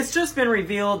It's just been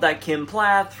revealed that Kim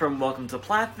Plath from Welcome to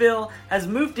Plathville has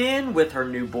moved in with her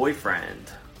new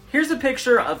boyfriend. Here's a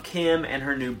picture of Kim and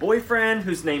her new boyfriend,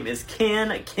 whose name is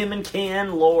Ken, Kim and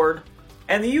Ken, Lord.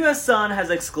 And the US Sun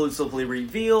has exclusively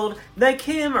revealed that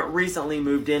Kim recently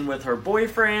moved in with her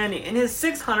boyfriend in his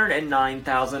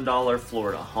 $609,000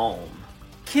 Florida home.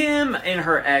 Kim and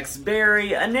her ex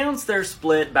Barry announced their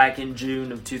split back in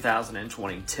June of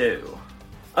 2022.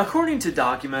 According to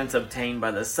documents obtained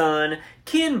by The Sun,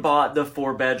 Ken bought the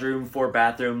 4-bedroom,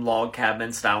 4-bathroom log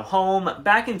cabin style home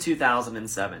back in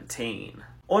 2017.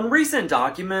 On recent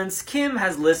documents, Kim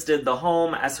has listed the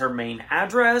home as her main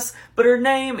address, but her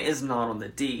name is not on the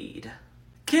deed.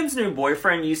 Kim's new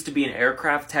boyfriend used to be an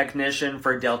aircraft technician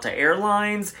for Delta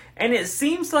Airlines, and it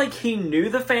seems like he knew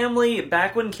the family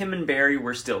back when Kim and Barry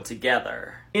were still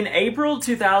together. In April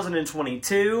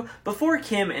 2022, before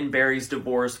Kim and Barry's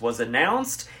divorce was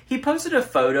announced, he posted a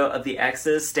photo of the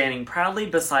exes standing proudly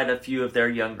beside a few of their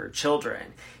younger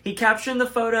children. He captioned the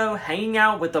photo, "Hanging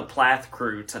out with the Plath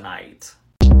crew tonight."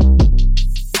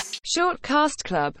 Short Cast Club